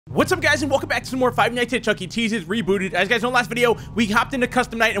What's up, guys, and welcome back to some more Five Nights at Chuck E. Cheese's Rebooted. As you guys know, last video, we hopped into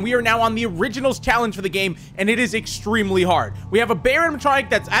Custom Night, and we are now on the Originals challenge for the game, and it is extremely hard. We have a bear animatronic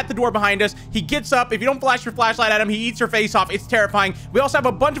that's at the door behind us. He gets up. If you don't flash your flashlight at him, he eats your face off. It's terrifying. We also have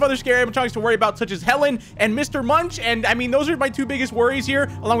a bunch of other scary animatronics to worry about, such as Helen and Mr. Munch, and I mean, those are my two biggest worries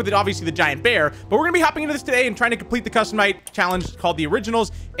here, along with, obviously, the giant bear. But we're going to be hopping into this today and trying to complete the Custom Night challenge called the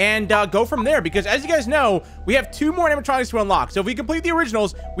Originals, and go from there, because as you guys know, we have two more animatronics to unlock. So if we complete the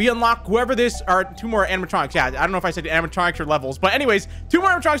Originals, we unlock whoever this are. Two more animatronics. Yeah, I don't know if I said animatronics or levels, but anyways, two more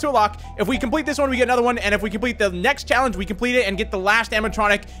animatronics to unlock. If we complete this one, we get another one, and if we complete the next challenge, we complete it and get the last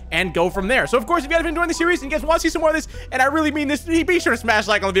animatronic and go from there. So of course, if you guys have been enjoying the series and you guys want to see some more of this, and I really mean this, be sure to smash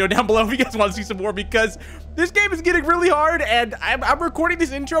like on the video down below if you guys want to see some more, because this game is getting really hard, and I'm recording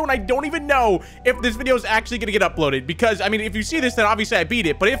this intro and I don't even know if this video is actually going to get uploaded, because I mean, if you see this, then obviously I beat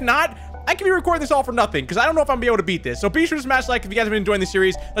it, but if not, I can be recording this all for nothing, because I don't know if I'm going to be able to beat this. So be sure to smash like if you guys have been enjoying the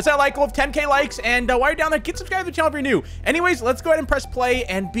series. Let's hit a like goal of 10K likes, and while you're down there, get subscribed to the channel if you're new. Anyways, let's go ahead and press play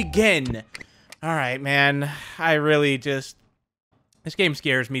and begin. All right, man. I really just... This game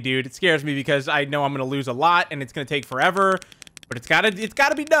scares me, dude. It scares me because I know I'm going to lose a lot, and it's going to take forever. But it's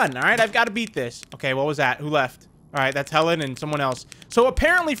gotta be done, all right? I've got to beat this. Okay, what was that? Who left? All right, that's Helen and someone else. So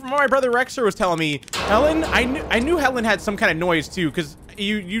apparently, from what my brother Rexer was telling me, Helen, I knew Helen had some kind of noise too, because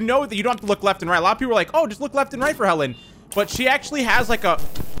you know that you don't have to look left and right. A lot of people are like, oh, just look left and right for Helen, but she actually has like a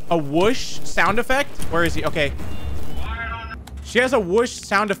whoosh sound effect. Where is he? Okay, she has a whoosh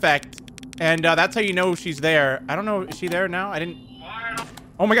sound effect, and that's how you know she's there. I don't know, is she there now? I didn't.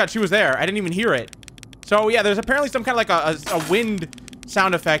 Oh my God, she was there. I didn't even hear it. So yeah, there's apparently some kind of like a wind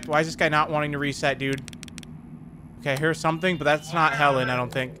sound effect. Why is this guy not wanting to reset, dude? Okay, here's something, but that's not Helen, I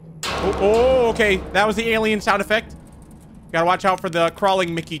don't think. Oh, okay. That was the alien sound effect. Gotta watch out for the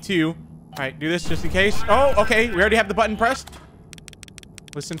crawling Mickey, too. All right, do this just in case. Oh, okay. We already have the button pressed.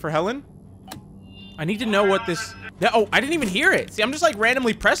 Listen for Helen. I need to know what this... Oh, I didn't even hear it. See, I'm just, like,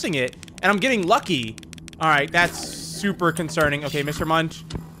 randomly pressing it, and I'm getting lucky. All right, that's super concerning. Okay, Mr. Munch.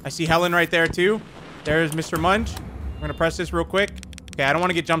 I see Helen right there, too. There's Mr. Munch. We're gonna press this real quick. Okay, I don't want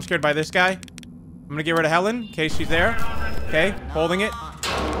to get jump scared by this guy. I'm gonna get rid of Helen in case she's there. Okay, holding it.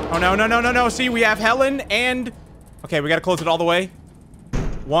 Oh, no, no, no, no, no. See, we have Helen and... Okay, we gotta close it all the way.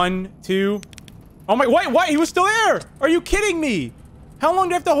 1, 2. Oh my... What? He was still there! Are you kidding me? How long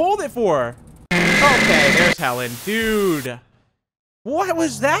do I have to hold it for? Okay, there's Helen. Dude. What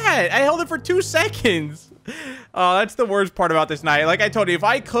was that? I held it for 2 seconds. Oh, that's the worst part about this night. Like I told you, if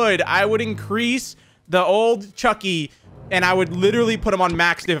I could, I would increase the old Chucky, and I would literally put him on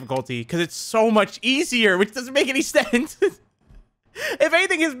max difficulty because it's so much easier, which doesn't make any sense. If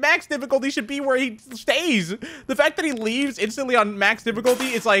anything, his max difficulty should be where he stays. The fact that he leaves instantly on max difficulty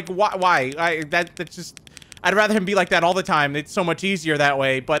is like, why? That's just... I'd rather him be like that all the time. It's so much easier that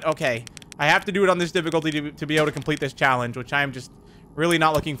way, but okay. I have to do it on this difficulty to be able to complete this challenge, which I'm just really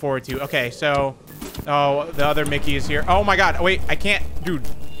not looking forward to. Okay, so... Oh, the other Mickey is here. Oh my God. Oh, wait, I can't... Dude.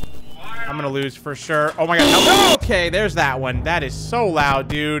 I'm gonna lose for sure. Oh my God. Oh, okay, there's that one. That is so loud,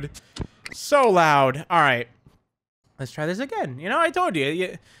 dude. So loud. All right. Let's try this again. You know, I told you.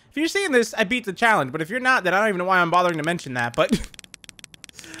 If you're seeing this, I beat the challenge. But if you're not, then I don't even know why I'm bothering to mention that. But...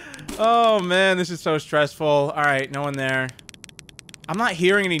 Oh, man. This is so stressful. All right. No one there. I'm not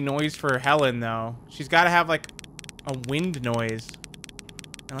hearing any noise for Helen, though. She's got to have, like, a wind noise.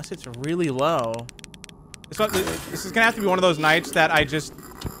 Unless it's really low. This is going to have to be one of those nights that I just...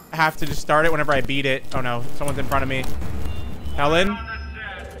 have to just start it whenever I beat it. Oh no, someone's in front of me. Helen?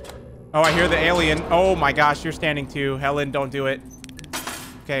 Oh, I hear the alien. Oh my gosh, you're standing too. Helen, don't do it.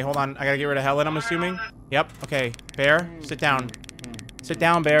 Okay, hold on. I gotta get rid of Helen, I'm assuming. Yep, okay. Bear, sit down. Sit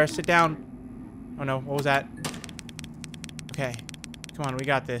down, Bear, sit down. Oh no, what was that? Okay, come on, we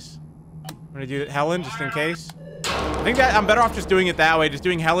got this. I'm gonna do Helen just in case. I think that I'm better off just doing it that way. Just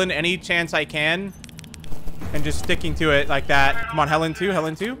doing Helen any chance I can. And just sticking to it like that. Come on, Helen too,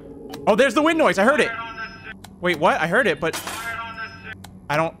 Helen too. Oh, there's the wind noise. I heard it. Wait, what? I heard it, but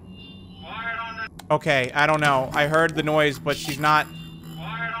I don't... Okay, I don't know. I heard the noise, but she's not...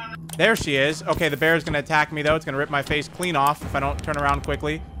 There she is. Okay, the bear's gonna attack me, though. It's gonna rip my face clean off if I don't turn around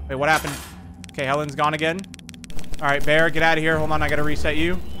quickly. Wait, what happened? Okay, Helen's gone again. All right, bear, get out of here. Hold on, I gotta reset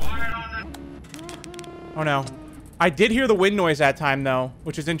you. Oh, no. I did hear the wind noise that time, though,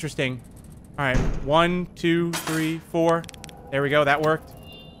 which is interesting. All right, 1, 2, 3, 4. There we go, that worked.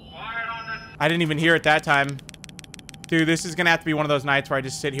 I didn't even hear it that time. Dude, this is gonna have to be one of those nights where I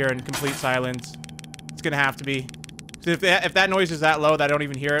just sit here in complete silence. It's gonna have to be. If that noise is that low that I don't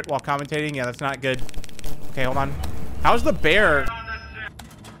even hear it while commentating, yeah, that's not good. Okay, hold on. How's the bear?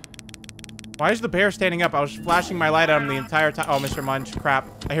 Why is the bear standing up? I was flashing my light at him the entire time. Oh, Mr. Munch. Crap.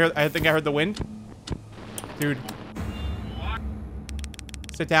 I think I heard the wind. Dude.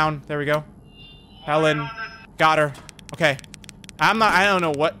 Sit down. There we go. Helen. Got her. Okay. I don't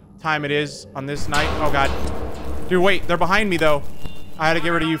know what time it is on this night. Oh, God. Dude, wait. They're behind me, though. I had to get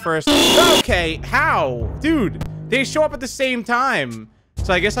rid of you first. Okay. How? Dude. They show up at the same time.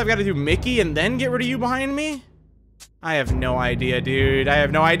 So I guess I've got to do Mickey and then get rid of you behind me? I have no idea, dude. I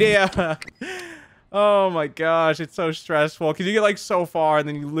have no idea. Oh my gosh, it's so stressful because you get like so far and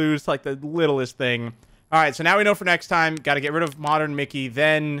then you lose like the littlest thing. All right, so now we know for next time, got to get rid of modern Mickey,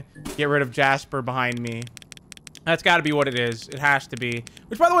 then get rid of Jasper behind me. That's got to be what it is. It has to be.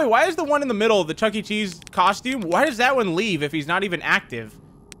 Which, by the way, why is the one in the middle, the Chuck E. Cheese costume, why does that one leave if he's not even active?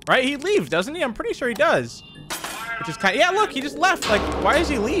 Right? He leaves, doesn't he? I'm pretty sure he does. Which is kind of, yeah, look, he just left. Like, why does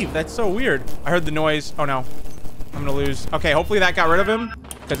he leave? That's so weird. I heard the noise. Oh, no. I'm gonna lose. Okay, hopefully that got rid of him.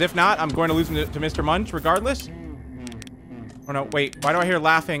 Because if not, I'm going to lose him to Mr. Munch regardless. Oh, no. Wait, why do I hear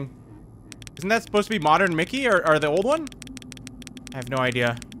laughing? Isn't that supposed to be modern Mickey or the old one? I have no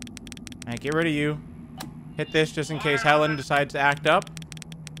idea. All right, get rid of you. Hit this just in case Helen decides to act up.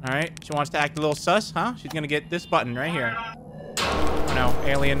 All right, she wants to act a little sus, huh? She's gonna get this button right here. Oh, no.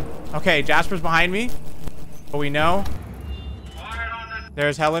 Alien. Okay, Jasper's behind me. But we know.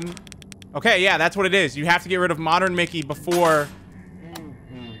 There's Helen. Okay, yeah, that's what it is. You have to get rid of modern Mickey before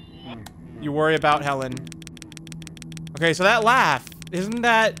you worry about Helen. Okay, so that laugh, isn't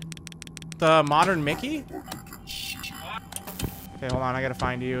that the modern Mickey? Okay, hold on, I gotta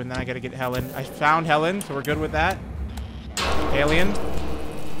find you, and then I gotta get Helen. I found Helen, so we're good with that. Alien.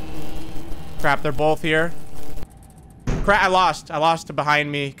 Crap, they're both here. Crap, I lost to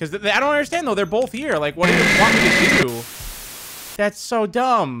behind me. Because I don't understand, though. They're both here. Like, what do you want me to do? That's so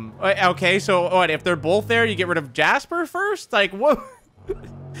dumb. Okay, so what? If they're both there, you get rid of Jasper first? Like, what?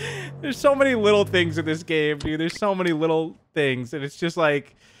 There's so many little things in this game, dude. There's so many little things. And it's just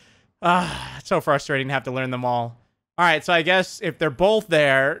like, it's so frustrating to have to learn them all. All right, so I guess if they're both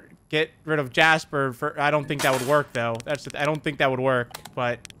there, get rid of Jasper. I don't think that would work, though. I don't think that would work.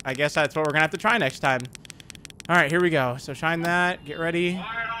 But I guess that's what we're going to have to try next time. All right, here we go. So shine that. Get ready.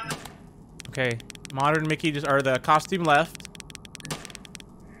 Okay. Modern Mickey or the costume left.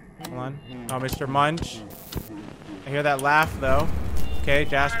 Hold on. Oh, Mr. Munch. I hear that laugh, though. Okay,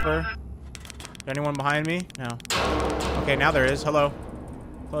 Jasper. Is there anyone behind me? No. Okay, now there is. Hello.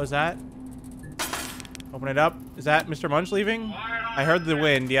 Close that. Open it up. Is that Mr. Munch leaving? I heard the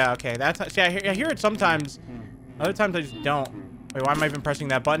wind. Yeah, okay. That's... See, I hear it sometimes. Other times I just don't. Wait, why am I even pressing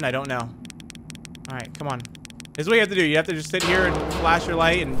that button? I don't know. All right, come on. This is what you have to do. You have to just sit here and flash your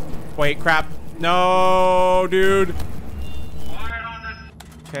light and... Wait, crap. No, dude.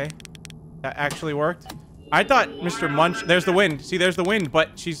 Okay. That actually worked. I thought Mr. Munch... There's the wind. See, there's the wind,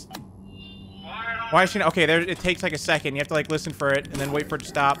 but she's... Why is she not... Okay, there. It takes like a second. You have to like listen for it and then wait for it to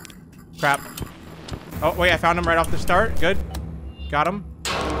stop. Crap. Oh, wait, I found him right off the start. Good. Got him.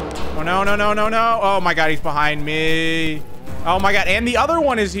 Oh, no, no, no, no, no. Oh, my God, he's behind me. Oh, my God. And the other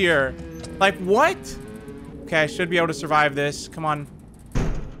one is here. Like, what? Okay, I should be able to survive this. Come on.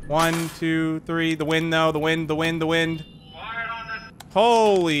 1, 2, 3. The wind, though. The wind, the wind, the wind.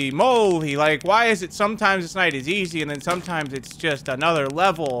 Holy moly. Like, why is it sometimes this night is easy and then sometimes it's just another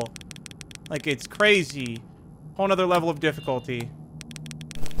level? Like, it's crazy. Whole nother level of difficulty.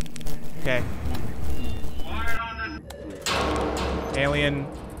 Okay. Alien.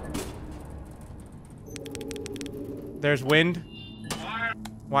 There's wind.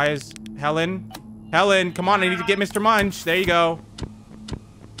 Why is Helen? Helen, come on, I need to get Mr. Munch. There you go.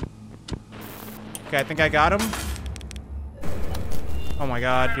 Okay, I think I got him. Oh my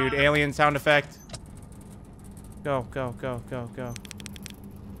God, dude. Alien sound effect. Go, go, go, go, go.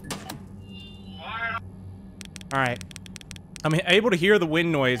 Alright. I'm able to hear the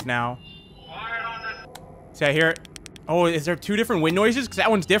wind noise now. See, I hear it. Oh, is there 2 different wind noises? Because that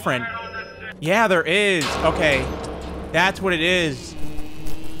one's different. Yeah, there is. Okay. That's what it is.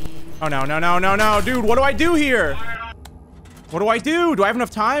 Oh, no, no, no, no, no. Dude, what do I do here? What do I do? Do I have enough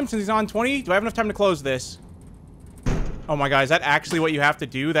time since he's on 20? Do I have enough time to close this? Oh, my God. Is that actually what you have to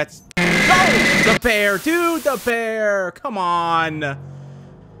do? That's... Oh, the bear. Dude, the bear. Come on.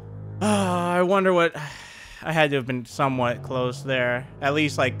 I wonder what... I had to have been somewhat close there. At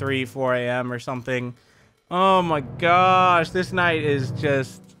least like 3, 4 a.m. or something. Oh my gosh, this night is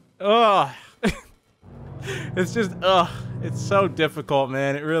just, ugh. It's just, ugh. It's so difficult,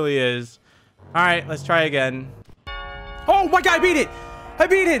 man. It really is. All right, let's try again. Oh my God, I beat it. I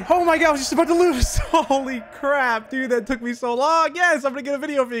beat it. Oh my God, I was just about to lose. Holy crap, dude, that took me so long. Yes, I'm gonna get a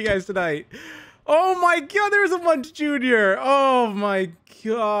video for you guys tonight. Oh my God, there's a Munch JR. Oh my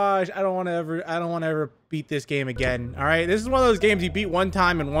gosh. I don't want to ever beat this game again. All right. This is one of those games you beat one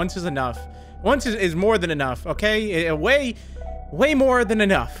time and once is enough. Once is more than enough. Okay. Way more than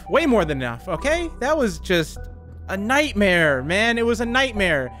enough. Way more than enough. Okay. That was just a nightmare, man. It was a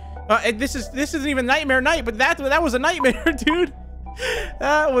nightmare. This isn't even Nightmare Night, but that was a nightmare, dude.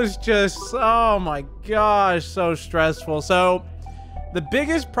 That was just, oh my gosh, so stressful. So the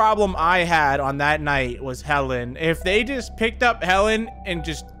biggest problem I had on that night was Helen. If they just picked up Helen and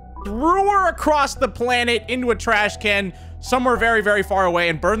just threw her across the planet into a trash can somewhere very, very far away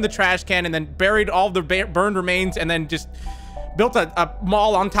and burned the trash can and then buried all the burned remains and then just built a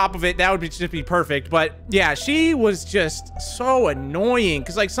mall on top of it, that would just be perfect. But yeah, she was just so annoying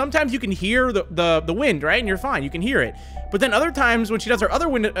because like sometimes you can hear the wind, right? And you're fine, you can hear it. But then other times when she does her other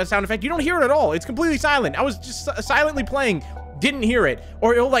wind sound effect, you don't hear it at all. It's completely silent. I was just silently playing, didn't hear it.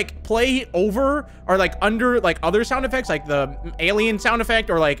 Or it'll like play over or like under like other sound effects, like the alien sound effect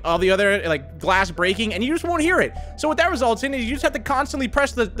or like all the other like glass breaking, and you just won't hear it. So what that results in is you just have to constantly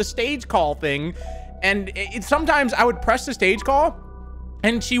press the stage call thing. And sometimes I would press the stage call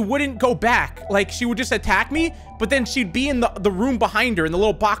and she wouldn't go back. Like she would just attack me, but then she'd be in the room behind her, in the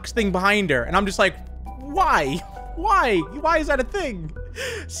little box thing behind her. And I'm just like, why? Why is that a thing?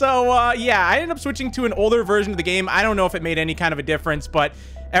 So yeah, I ended up switching to an older version of the game. I don't know if it made any kind of a difference, but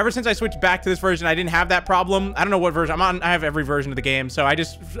ever since I switched back to this version, I didn't have that problem. I don't know what version I'm on. I have every version of the game. So I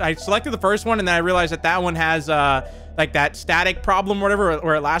selected the first one and then I realized that one has like that static problem or whatever,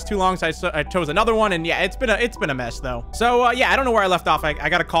 where it lasts too long. So I chose another one, and yeah, it's been a mess though. So yeah, I don't know where I left off. I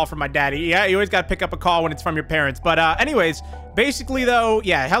got a call from my daddy. Yeah, you always got to pick up a call when it's from your parents. But anyways, basically though,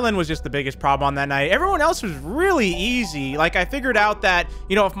 yeah, Helen was just the biggest problem on that night. Everyone else was really easy. Like I figured out that,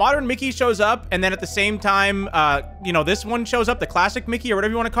 you know, if Modern Mickey shows up and then at the same time, you know, this one shows up, the classic Mickey or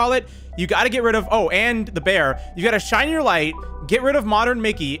whatever you want to call it, you got to get rid of, oh, and the bear. You got to shine your light, get rid of Modern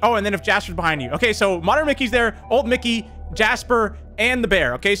Mickey. Oh, and then if Jasper's behind you. Okay, so Modern Mickey's there, old Mickey, Jasper, and the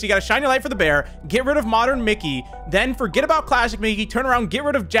bear. Okay, so you got to shine your light for the bear, get rid of Modern Mickey, then forget about classic Mickey, turn around, get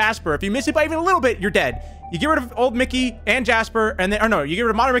rid of Jasper. If you miss it by even a little bit, you're dead. You get rid of old Mickey and Jasper, and then, or no, you get rid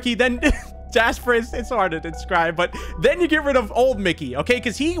of Modern Mickey, then Jasper it's hard to describe, but then you get rid of old Mickey, okay?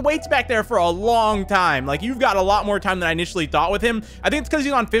 Because he waits back there for a long time. Like, you've got a lot more time than I initially thought with him. I think it's because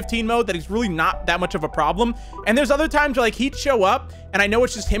he's on 15 mode that he's really not that much of a problem. And there's other times where, like, he'd show up, and I know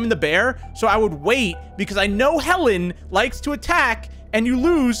it's just him and the bear, so I would wait, because I know Helen likes to attack, and you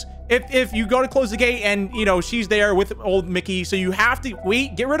lose if you go to close the gate and, you know, she's there with old Mickey. So you have to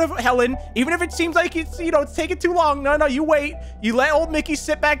wait, get rid of Helen, even if it seems like it's, you know, it's taking too long. No, you wait. You let old Mickey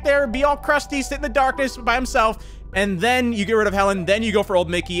sit back there, be all crusty, sit in the darkness by himself, and then you get rid of Helen. Then you go for old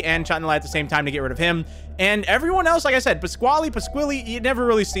Mickey and shine the light at the same time to get rid of him. And everyone else, like I said, Pasquale, you never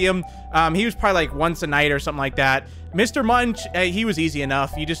really see him. He was probably like once a night or something like that. Mr. Munch, he was easy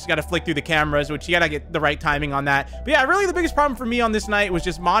enough. You just got to flick through the cameras, which you got to get the right timing on that. But yeah, really the biggest problem for me on this night was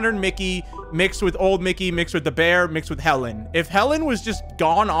just Modern Mickey mixed with old Mickey, mixed with the bear, mixed with Helen. If Helen was just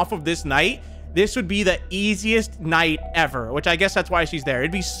gone off of this night, this would be the easiest night ever, which I guess that's why she's there.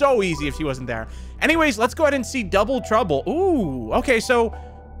 It'd be so easy if she wasn't there. Anyways, let's go ahead and see Double Trouble. Ooh, okay, so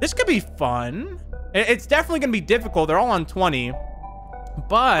this could be fun. It's definitely going to be difficult. They're all on 20.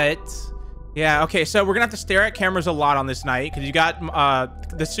 But, yeah, okay, so we're going to have to stare at cameras a lot on this night because you got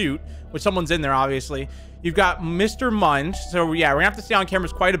the suit, which someone's in there, obviously. You've got Mr. Munch. So, yeah, we're going to have to stay on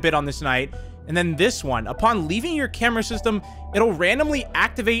cameras quite a bit on this night. And then this one. Upon leaving your camera system, it'll randomly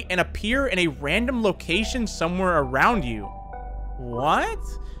activate and appear in a random location somewhere around you. What?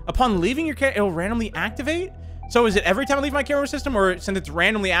 Upon leaving your camera, it'll randomly activate? So is it every time I leave my camera system, or since it's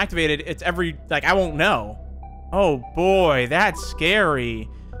randomly activated, it's every, like, I won't know? Oh boy, that's scary.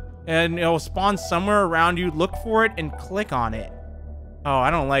 And it'll spawn somewhere around you. Look for it and click on it. Oh, I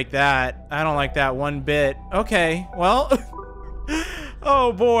don't like that. I don't like that one bit. Okay, well.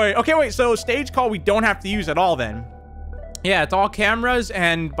 Oh boy. Okay, wait, so stage call we don't have to use at all then. Yeah, it's all cameras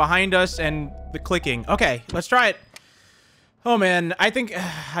and behind us and the clicking. Okay, let's try it. Oh man,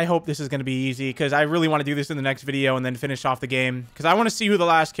 I hope this is going to be easy because I really want to do this in the next video and then finish off the game because I want to see who the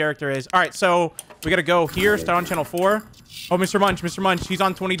last character is. All right, so we got to go here, start on channel 4. Oh, Mr. Munch, he's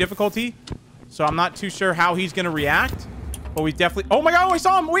on 20 difficulty. So I'm not too sure how he's going to react. But we definitely, oh my God, oh, I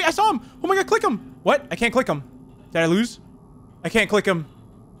saw him. Wait, I saw him. Oh my God, click him. What? I can't click him. Did I lose? I can't click him.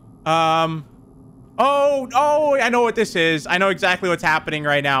 Oh, I know what this is. I know exactly what's happening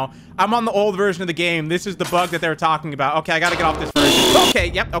right now. I'm on the old version of the game. This is the bug that they were talking about. Okay, I gotta get off this version. Okay,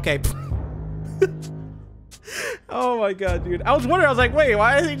 yep, okay. Oh my God, dude. I was wondering, I was like, wait,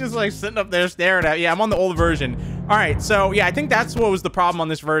 why is he just like sitting up there staring at me? Yeah, I'm on the old version. All right, so yeah, I think that's what was the problem on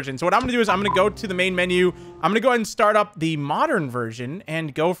this version. So what I'm gonna do is I'm gonna go to the main menu. I'm gonna go ahead and start up the modern version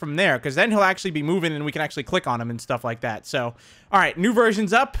and go from there, because then he'll actually be moving and we can actually click on him and stuff like that. So, all right, new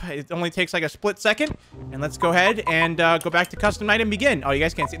version's up. It only takes like a split second. And let's go ahead and go back to custom night and begin. Oh, you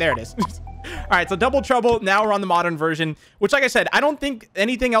guys can't see. There it is. All right, so double trouble. Now we're on the modern version, which, like I said, I don't think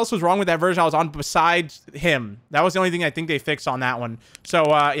anything else was wrong with that version I was on besides him. That was the only thing I think they fixed on that one. So,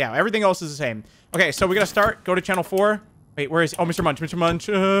 yeah, everything else is the same. Okay, so we're going to start. Go to channel 4. Wait, where is... Oh, Mr. Munch. Mr. Munch.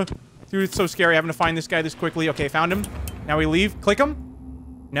 Dude, it's so scary having to find this guy this quickly. Okay, found him. Now we leave. Click him.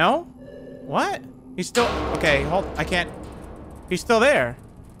 No? What? He's still... Okay, hold... I can't... He's still there.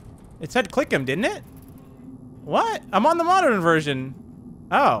 It said click him, didn't it? What? I'm on the modern version.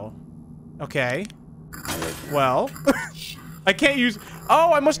 Oh. Okay. Well, I can't use...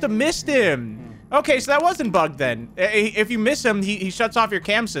 Oh, I must have missed him. Okay, so that wasn't bugged then. If you miss him, he shuts off your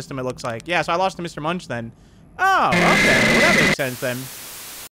cam system, it looks like. Yeah, so I lost to Mr. Munch then. Oh, okay. Well, that makes sense then.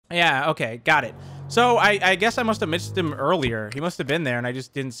 Yeah, okay. Got it. So I guess I must have missed him earlier. He must have been there and I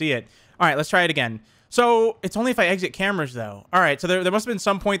just didn't see it. All right, let's try it again. So it's only if I exit cameras though. All right, so there must have been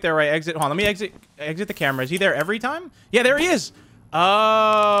some point there where I exit. Hold on, let me exit the camera. Is he there every time? Yeah, there he is.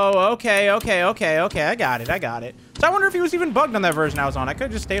 Oh, okay. I got it. So I wonder if he was even bugged on that version I was on. I could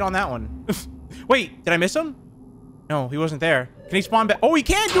have just stayed on that one. Wait, did I miss him? No, he wasn't there. Can he spawn back? Oh, he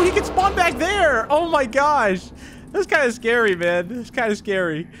can, dude. He can spawn back there. Oh my gosh. That's kind of scary, man. That's kind of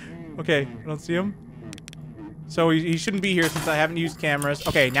scary. Okay, I don't see him. So he shouldn't be here since I haven't used cameras.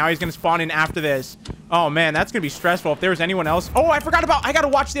 Okay, now he's gonna spawn in after this. Oh man, that's gonna be stressful if there was anyone else. Oh, I forgot about, I gotta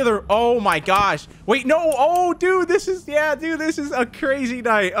watch the other. Oh my gosh. Wait, no. Oh, dude, this is, yeah, dude, this is a crazy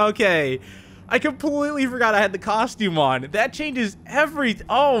night. Okay. I completely forgot I had the costume on. That changes everything.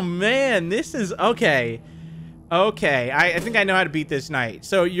 Oh man, this is, okay. Okay, I think I know how to beat this night.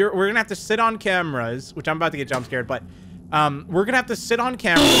 So we're gonna have to sit on cameras, which I'm about to get jump scared, but we're gonna have to sit on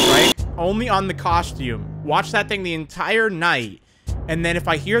cameras, right? Only on the costume. Watch that thing the entire night. And then if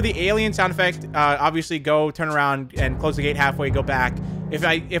I hear the alien sound effect, obviously go turn around and close the gate halfway, go back. If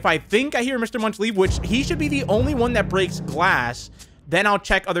I think I hear Mr. Munch leave, which he should be the only one that breaks glass, then I'll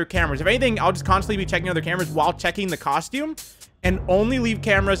check other cameras. If anything, I'll just constantly be checking other cameras while checking the costume, and only leave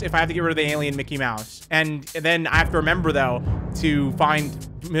cameras if I have to get rid of the alien Mickey Mouse. And then I have to remember, though, to find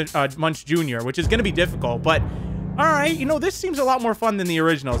Munch Jr., which is going to be difficult, but... All right, you know, this seems a lot more fun than the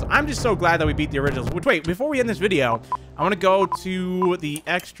originals. I'm just so glad that we beat the originals. Which, wait, before we end this video, I want to go to the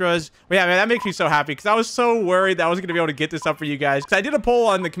extras. Well, yeah, man, that makes me so happy because I was so worried that I wasn't going to be able to get this up for you guys. Because I did a poll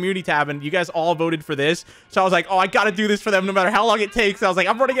on the community tab and you guys all voted for this. So I was like, oh, I got to do this for them no matter how long it takes. I was like,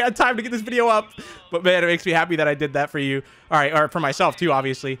 I'm running out of time to get this video up. But, man, it makes me happy that I did that for you. All right, or for myself, too,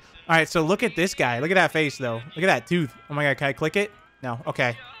 obviously. All right, so look at this guy. Look at that face, though. Look at that tooth. Oh, my God, can I click it? No,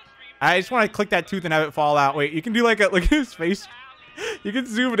 okay. I just want to click that tooth and have it fall out. Wait, you can do like a, look at his face. You can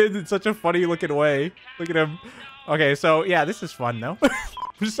zoom it in such a funny looking way. Look at him. Okay, so yeah, this is fun though.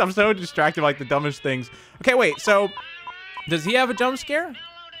 I'm so distracted by like the dumbest things. Okay, wait, so does he have a jump scare?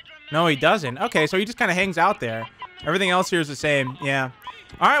 No, he doesn't. Okay, so he just kind of hangs out there. Everything else here is the same. Yeah.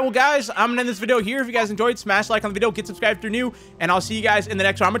 All right, well, guys, I'm going to end this video here. If you guys enjoyed, smash like on the video, get subscribed if you're new, and I'll see you guys in the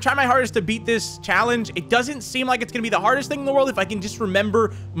next one. I'm going to try my hardest to beat this challenge. It doesn't seem like it's going to be the hardest thing in the world if I can just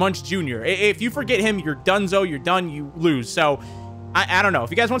remember Munch Jr. If you forget him, you're donezo, you're done, you lose. So, I don't know.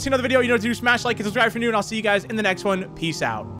 If you guys want to see another video, you know what to do. Smash like and subscribe if you're new, and I'll see you guys in the next one. Peace out.